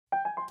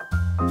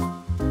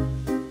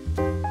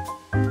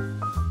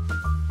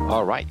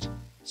All right,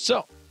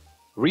 so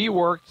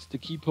reworked the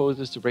key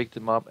poses to break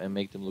them up and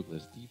make them look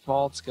less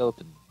default.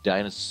 Skeleton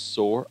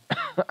dinosaur.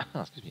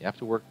 Excuse me, I have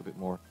to work a bit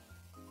more.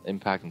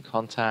 Impact and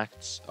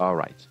contacts. All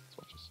right, let's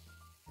watch this.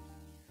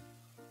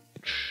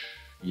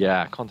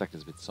 Yeah, contact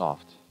is a bit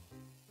soft.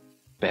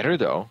 Better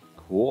though.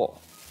 Cool.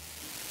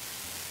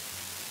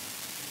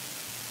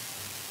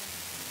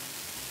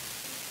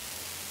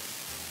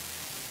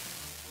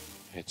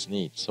 It's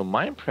neat. So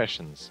my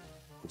impressions.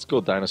 Let's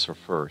go dinosaur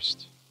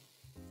first.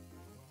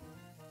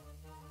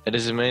 And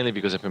this is mainly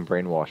because I've been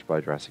brainwashed by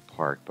Jurassic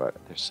Park, but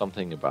there's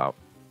something about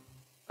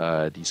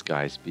these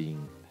guys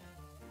being...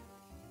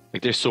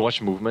 Like, there's so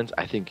much movement,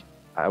 I think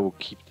I will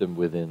keep them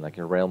within like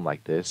a realm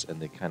like this,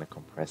 and they kind of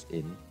compress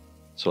in.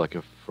 So like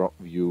a front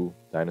view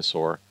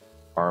dinosaur,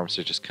 arms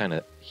are just kind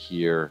of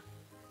here,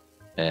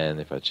 and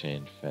if I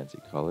change fancy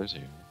colors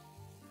here,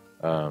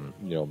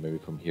 you know, maybe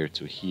from here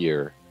to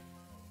here,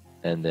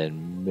 and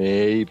then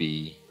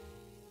maybe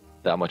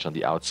that much on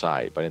the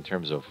outside. But in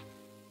terms of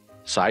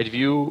side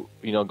view,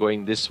 you know,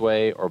 going this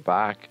way or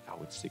back, I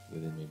would stick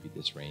within maybe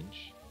this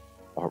range,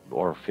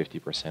 or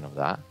 50% of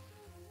that.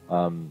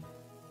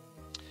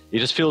 It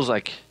just feels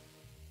like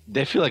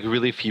they feel like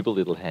really feeble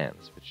little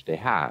hands, which they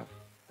have,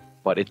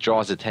 but it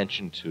draws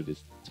attention to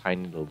this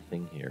tiny little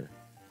thing here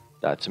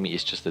that to me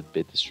is just a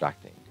bit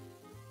distracting.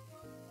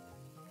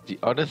 The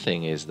other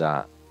thing is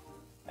that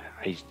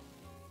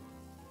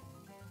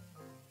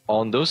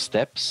on those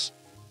steps,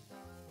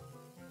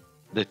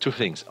 the two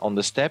things. On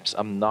the steps,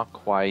 I'm not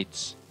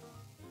quite...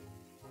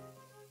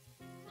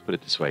 Let's put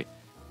it this way.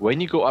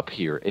 When you go up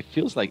here, it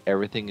feels like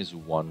everything is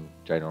one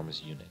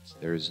ginormous unit.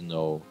 There is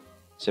no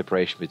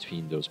separation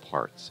between those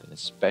parts, and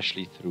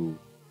especially through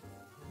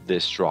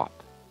this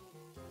drop.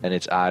 And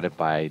it's added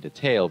by the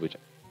tail, which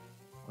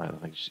I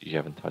don't think you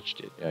haven't touched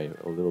it. Yeah,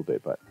 a little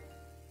bit, but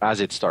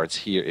as it starts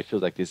here, it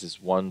feels like this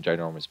is one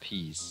ginormous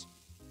piece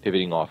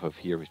pivoting off of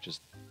here with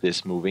just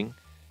this moving.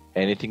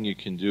 Anything you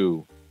can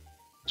do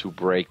to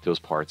break those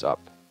parts up.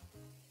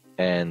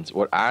 And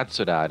what adds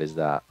to that is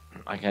that,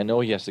 like, I know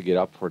he has to get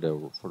up for the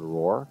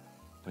roar,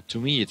 but to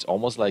me it's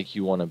almost like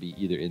you want to be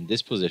either in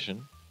this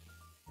position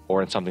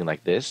or in something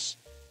like this,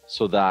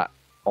 so that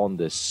on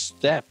the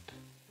step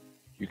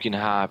you can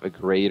have a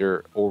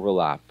greater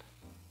overlap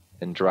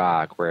and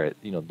drag where,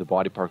 you know, the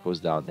body part goes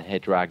down, the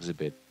head drags a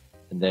bit,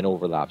 and then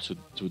overlaps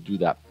to do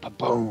that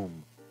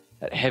boom,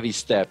 that heavy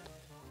step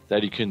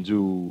that you can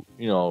do,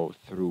 you know,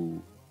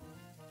 through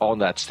on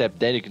that step.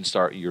 Then you can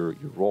start your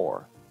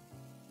roar.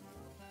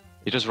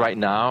 It's just right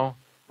now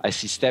I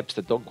see steps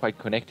that don't quite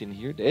connect in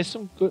here. There is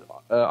some good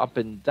up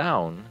and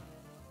down,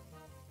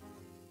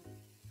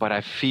 but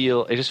I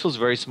feel it just feels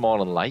very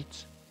small and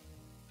light.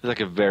 It's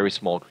like a very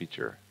small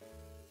creature.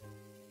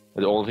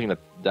 The only thing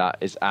that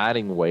is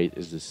adding weight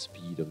is the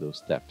speed of those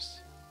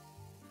steps.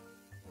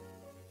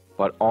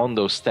 But on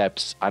those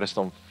steps, I just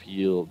don't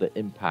feel the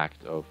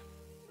impact of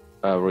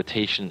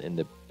rotation in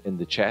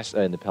the chest,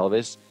 in the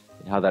pelvis,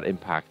 and how that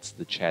impacts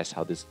the chest,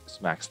 how this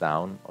smacks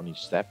down on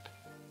each step.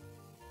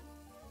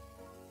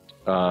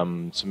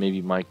 So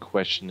maybe my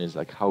question is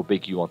like how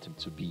big you want him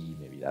to be.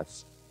 Maybe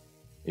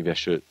I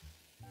should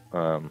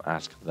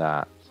ask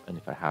that. And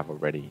if I have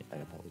already, I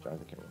apologize,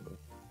 I can't remember.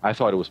 I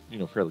thought it was, you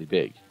know, fairly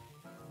big.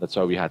 That's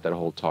why we had that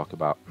whole talk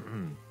about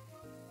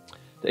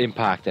the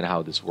impact and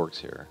how this works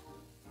here.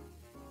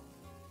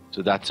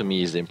 So that to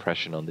me is the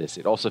impression on this.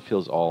 It also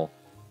feels all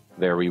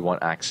very one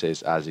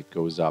axis as it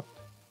goes up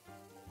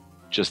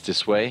just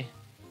this way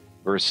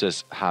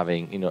versus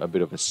having, you know, a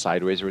bit of a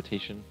sideways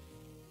rotation,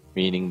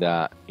 meaning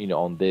that, you know,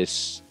 on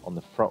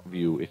the front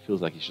view, it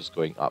feels like it's just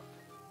going up,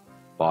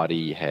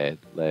 body, head,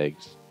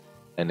 legs,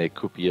 and it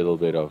could be a little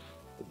bit of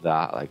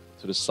that, like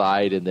to the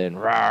side and then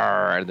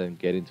roar, and then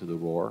get into the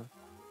roar,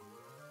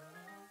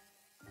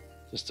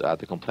 just to add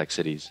the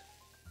complexities.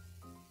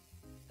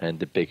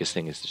 And the biggest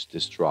thing is just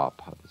this drop,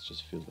 how this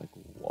just feels like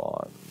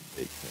one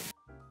big thing.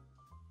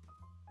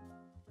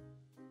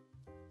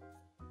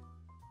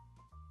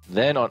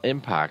 Then on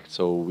impact,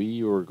 so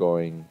we were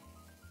going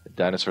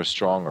dinosaur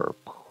stronger.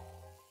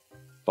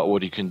 But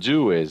what you can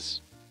do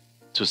is,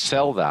 to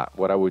sell that,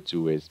 what I would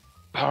do is,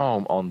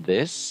 boom, on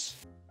this.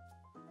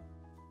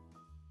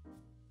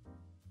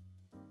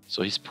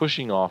 So he's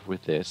pushing off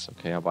with this.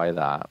 Okay, I'll buy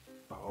that.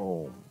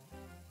 Boom.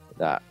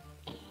 That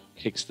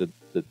kicks the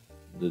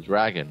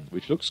dragon,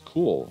 which looks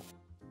cool.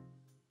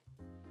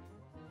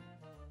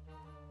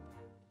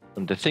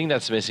 And the thing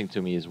that's missing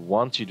to me is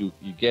once you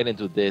get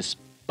into this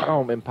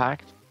boom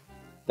impact,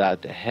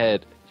 that the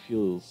head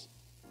feels,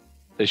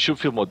 it should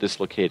feel more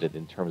dislocated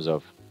in terms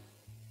of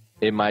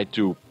it might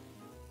do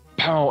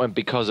pow, and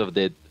because of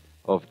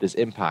this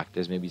impact,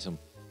 there's maybe some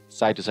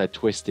side to side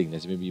twisting.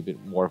 There's maybe a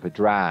bit more of a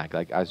drag.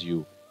 Like as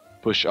you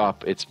push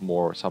up, it's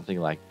more something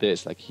like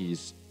this. Like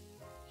he's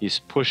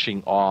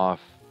pushing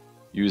off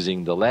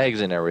using the legs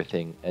and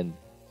everything, and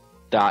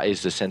that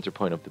is the center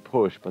point of the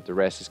push. But the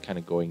rest is kind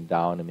of going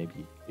down, and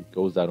maybe it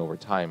goes down over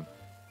time.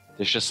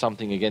 There's just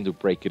something again to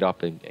break it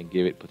up and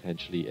give it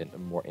potentially a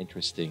more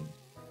interesting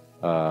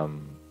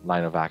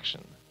line of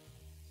action.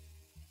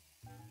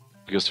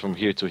 Because from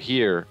here to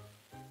here,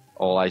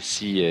 all I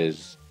see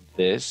is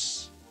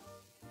this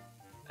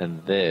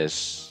and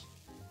this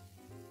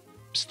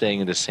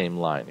staying in the same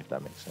line, if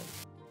that makes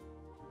sense.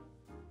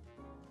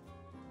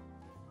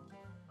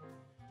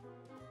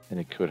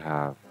 And it could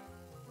have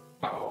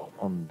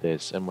on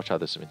this, and watch out,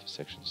 there's some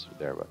intersections through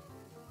there, but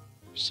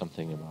there's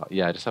something about,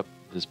 yeah, I just have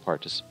this part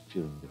just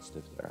feeling a bit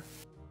stiff there.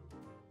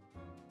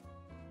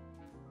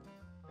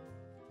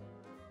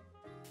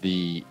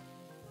 The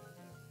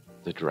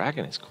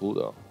dragon is cool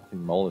though. I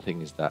think the only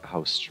thing is that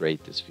how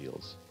straight this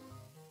feels,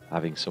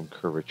 having some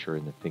curvature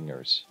in the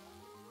fingers,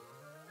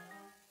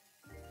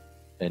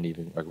 and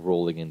even like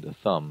rolling in the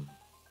thumb,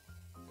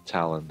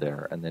 talon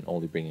there, and then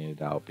only bringing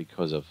it out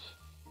because of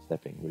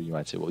stepping. Where you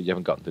might say, well, you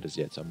haven't gotten to this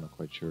yet, so I'm not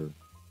quite sure.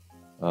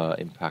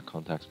 Impact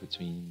contacts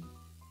between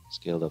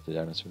scaled up the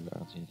dinosaur. I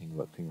don't see anything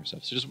about finger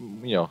stuff. So just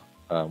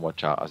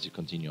watch out as you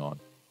continue on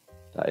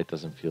that it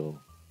doesn't feel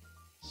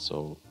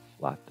so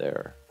flat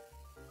there.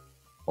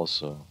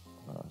 Also,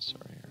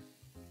 sorry here.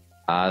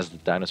 As the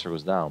dinosaur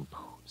goes down,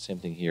 same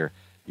thing here.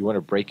 You want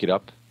to break it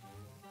up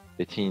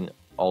between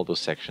all those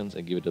sections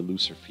and give it a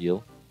looser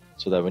feel,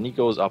 so that when he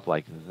goes up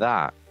like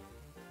that,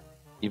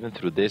 even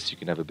through this, you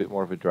can have a bit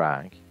more of a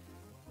drag.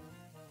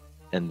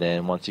 And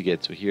then once you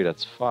get to here,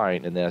 that's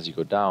fine. And then as you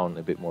go down,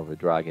 a bit more of a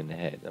drag in the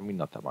head. I mean,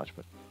 not that much,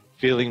 but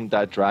feeling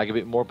that drag a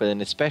bit more. But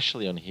then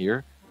especially on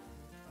here,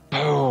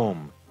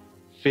 boom!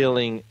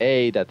 Feeling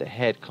that the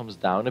head comes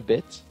down a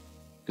bit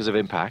because of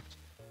impact.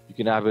 You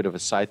can have a bit of a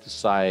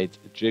side-to-side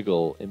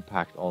jiggle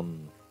impact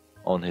on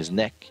his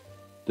neck.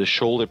 The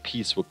shoulder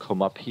piece will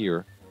come up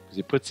here because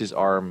he puts his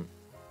arm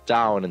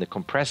down and it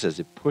compresses.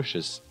 It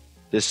pushes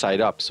this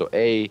side up. So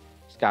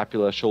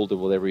scapula, shoulder,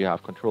 whatever you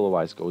have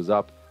controller-wise goes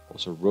up.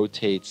 Also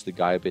rotates the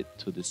guy a bit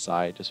to the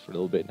side just for a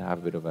little bit and have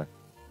a bit of a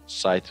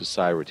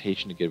side-to-side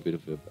rotation to get a bit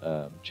of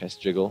a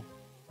chest jiggle.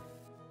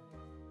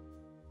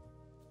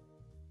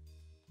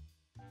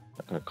 I'm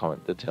not going to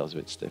comment, the tail's a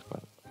bit stiff,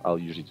 but I'll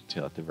usually do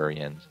tail at the very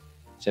end.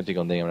 Same thing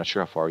on the, I'm not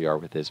sure how far you are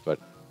with this, but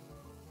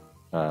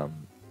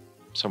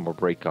some more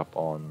breakup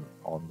on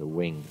the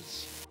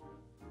wings.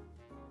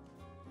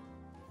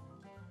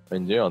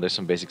 And there's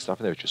some basic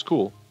stuff in there which is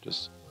cool.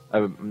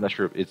 I'm not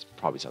sure if it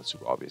probably sounds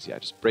super obvious. Yeah,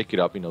 just break it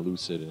up,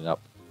 loosen it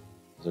up.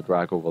 There's a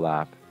drag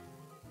overlap.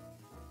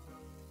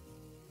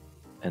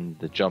 And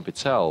the jump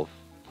itself,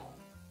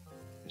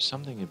 there's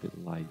something a bit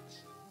light.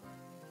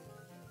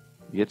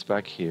 He gets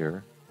back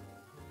here,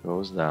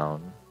 goes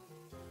down.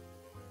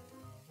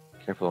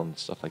 Careful on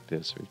stuff like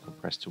this, or you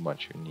compress too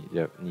much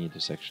your knee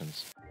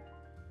intersections.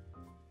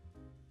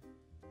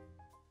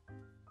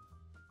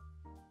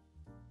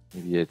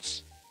 Maybe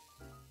it's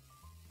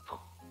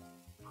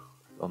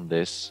on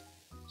this,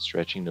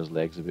 stretching those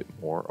legs a bit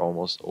more,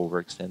 almost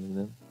overextending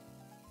them.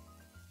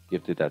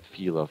 Give it that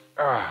feel of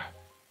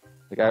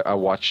like I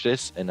watch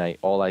this and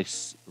all I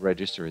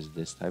register is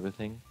this type of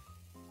thing,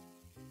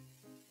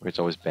 where it's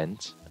always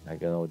bent. And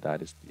I know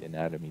that is the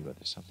anatomy, but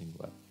there's something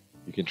about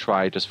you can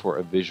try just for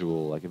a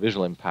visual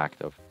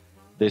impact of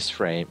this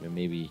frame, and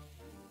maybe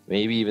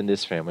even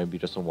this frame, maybe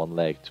just on one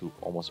leg to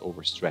almost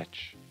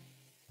overstretch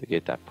to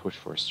get that push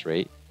for a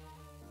straight.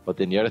 But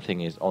then the other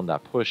thing is on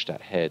that push, that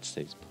head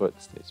stays put,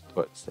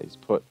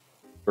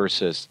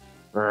 versus,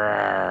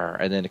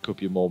 and then it could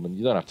be a moment,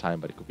 you don't have time,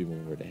 but it could be a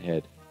moment where the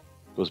head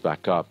goes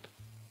back up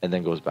and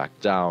then goes back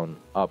down,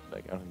 up.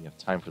 Like, I don't think you have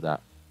time for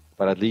that.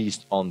 But at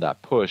least on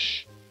that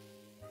push,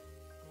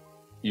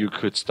 you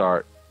could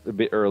start a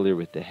bit earlier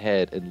with the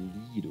head and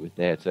lead with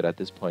the head, so that at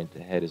this point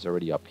the head is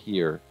already up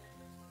here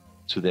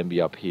to then be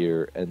up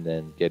here and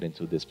then get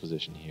into this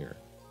position here.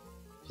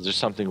 So there's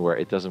something where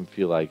it doesn't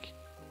feel like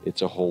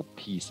it's a whole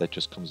piece that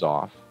just comes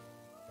off.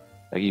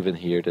 Like even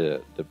here,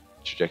 the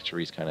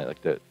trajectory is kind of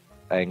like the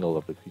angle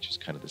of the creature is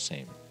kind of the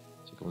same.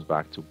 So it comes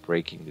back to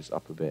breaking this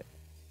up a bit.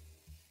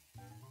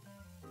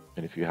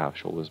 And if you have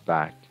shoulders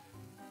back,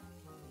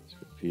 you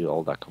can feel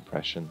all that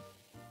compression.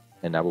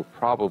 And I will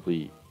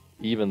probably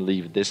even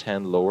leave this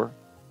hand lower,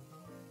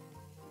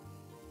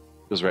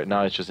 because right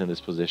now it's just in this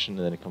position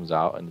and then it comes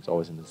out and it's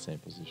always in the same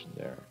position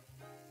there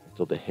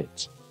until the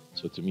hit.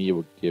 So to me it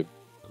would give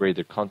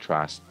greater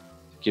contrast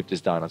to keep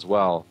this down as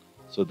well,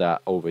 so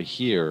that over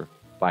here,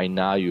 by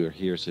now you're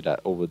here, so that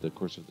over the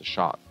course of the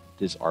shot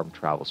this arm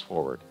travels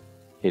forward,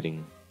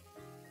 hitting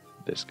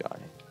this guy.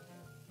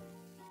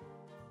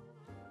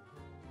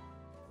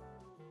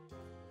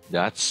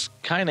 That's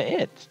kind of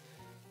it.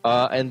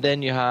 And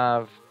then you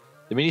have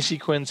the mini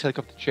sequence,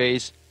 helicopter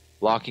chase,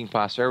 blocking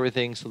past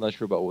everything. Still not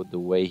sure about the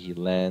way he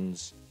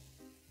lands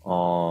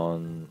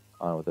on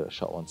the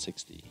shot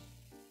 160.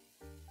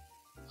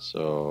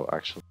 So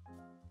actually,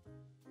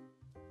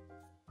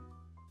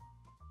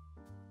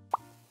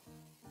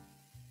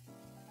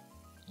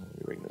 let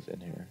me bring this in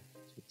here.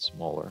 It's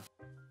smaller.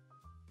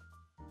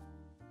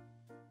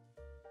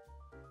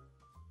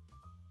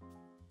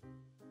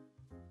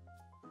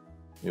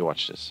 Let me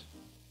watch this.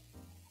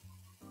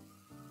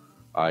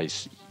 I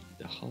see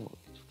the Hulk.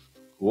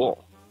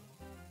 Cool.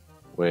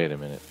 Wait a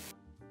minute.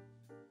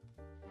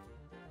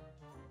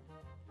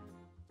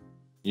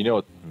 You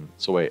know,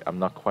 so wait, I'm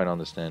not quite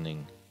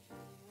understanding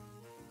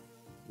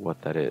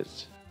what that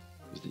is.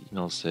 Because the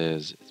email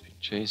says it's being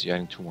chased, you're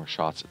adding 2 more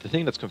shots. The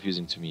thing that's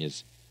confusing to me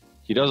is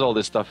he does all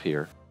this stuff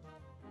here.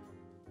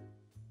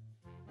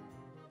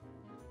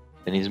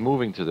 And he's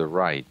moving to the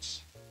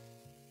right.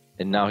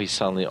 And now he's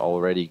suddenly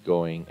already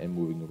going and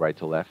moving right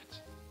to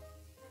left.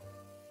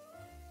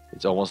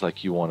 It's almost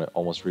like you want to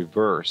almost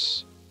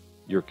reverse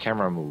your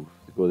camera move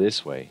to go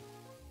this way.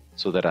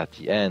 So that at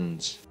the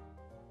end,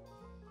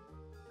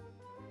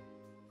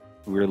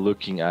 we're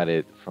looking at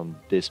it from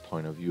this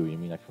point of view. You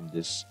mean like from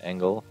this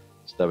angle?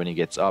 So that when he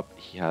gets up,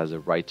 he has a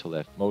right to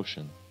left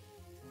motion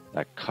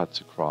that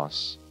cuts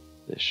across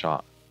this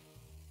shot.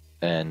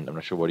 And I'm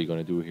not sure what you're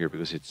going to do here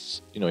because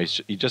it's, you know,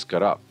 he just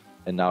got up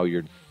and now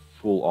you're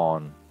full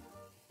on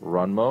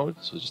run mode.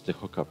 So just the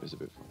hookup is a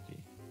bit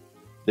funky.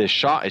 This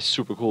shot is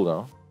super cool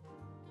though.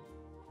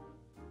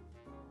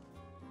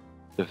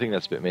 The thing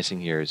that's a bit missing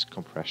here is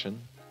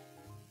compression.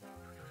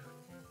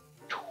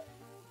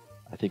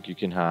 I think you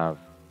can have,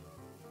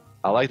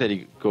 I like that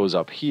he goes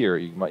up here.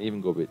 You might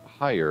even go a bit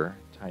higher,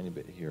 tiny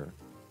bit here.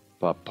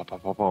 But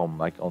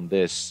like on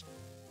this,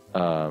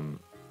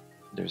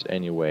 there's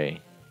any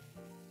way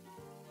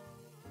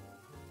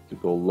to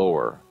go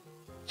lower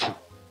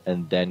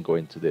and then go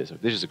into this.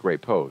 This is a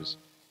great pose.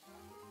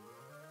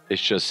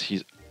 It's just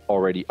he's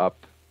already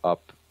up,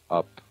 up,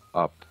 up,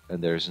 up,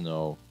 and there's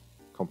no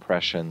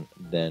compression,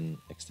 then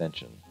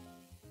extension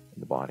in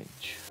the body.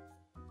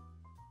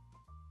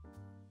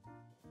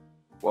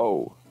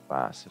 Whoa,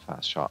 fast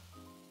shot.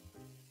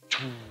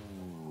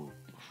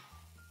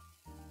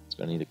 It's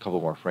gonna need a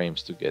couple more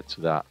frames to get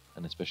to that,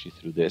 and especially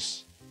through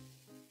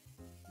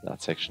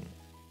that section.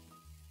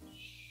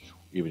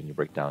 Even in your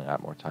breakdown, add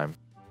more time.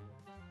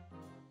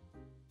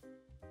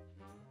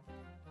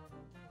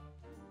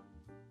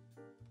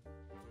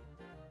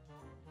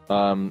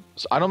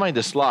 So I don't mind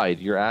the slide.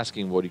 You're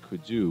asking what you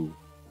could do. You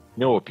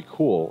know what would be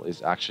cool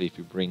is actually if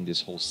you bring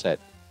this whole set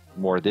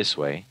more this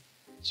way,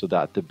 so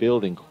that the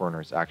building corner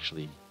is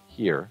actually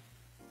here,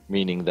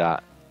 meaning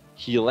that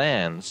he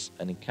lands,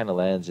 and he kind of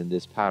lands in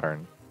this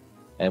pattern,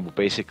 and will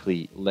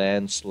basically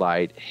land,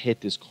 slide,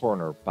 hit this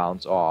corner,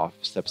 bounce off,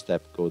 step,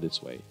 go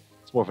this way.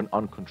 It's more of an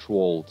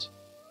uncontrolled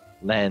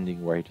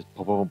landing where he just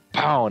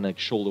pow, and like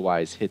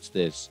shoulder-wise hits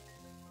this,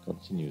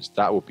 continues.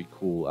 That would be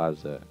cool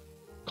as a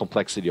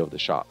complexity of the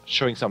shot,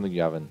 showing something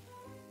you haven't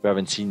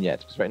seen yet.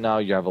 Because right now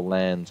you have a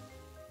land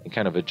and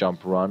kind of a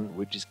jump run,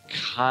 which is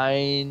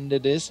kind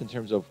of this in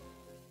terms of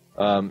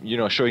you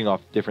know, showing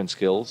off different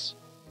skills.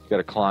 You got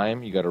to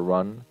climb, you got to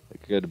run,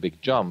 like you got a big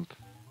jump.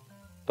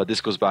 But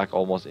this goes back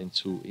almost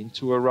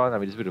into a run. I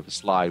mean, it's a bit of a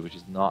slide, which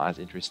is not as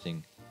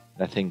interesting.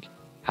 And I think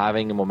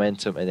having a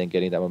momentum and then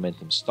getting that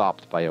momentum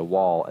stopped by a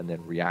wall and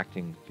then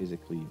reacting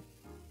physically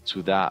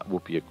to that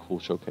would be a cool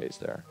showcase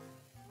there.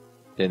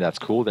 Then that's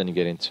cool. Then you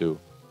get into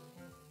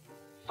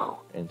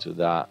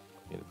that,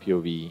 you know,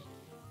 POV.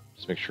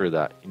 Just make sure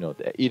that, you know,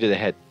 either the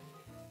head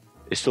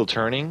is still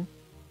turning,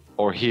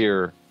 or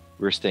here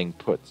we're staying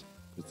put.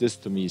 Because this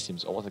to me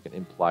seems almost like an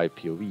implied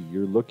POV.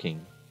 You're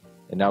looking,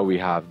 and now we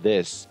have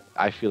this.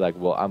 I feel like,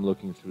 well, I'm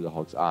looking through the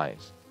Hulk's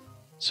eyes.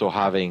 So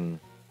having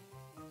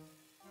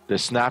the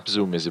snap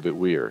zoom is a bit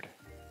weird.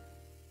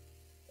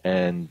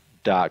 And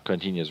that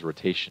continuous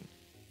rotation.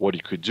 What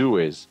you could do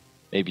is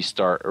maybe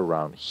start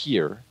around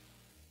here,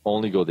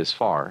 only go this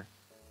far,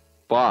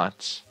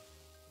 but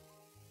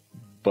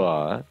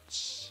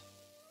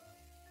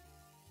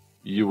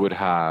you would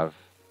have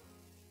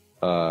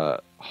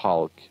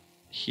Hulk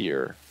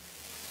here.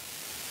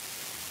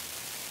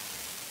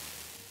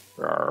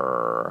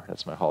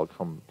 That's my Hulk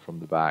from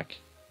the back.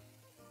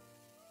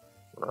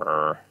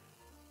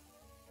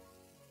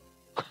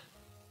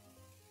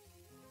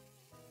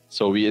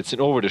 So it's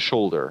an over the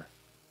shoulder,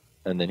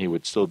 and then he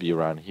would still be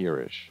around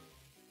here-ish,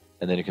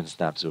 and then you can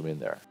snap zoom in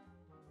there.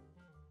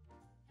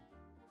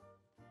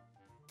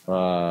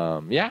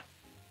 Yeah,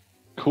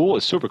 cool.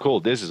 It's super cool.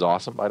 This is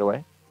awesome, by the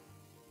way.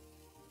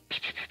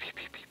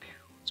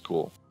 It's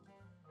cool.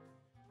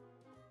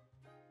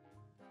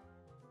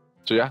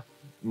 So yeah,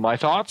 my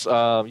thoughts.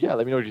 Yeah,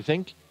 let me know what you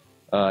think.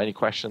 Any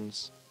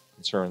questions,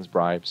 concerns,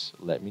 bribes,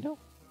 let me know.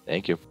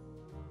 Thank you.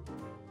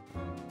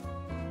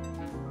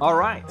 All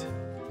right.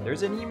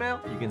 There's an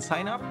email. You can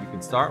sign up. You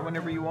can start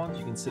whenever you want.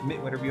 You can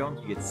submit whenever you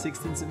want. You get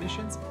 16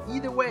 submissions.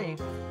 Either way,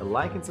 a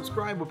like and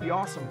subscribe would be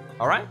awesome.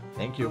 All right.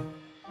 Thank you.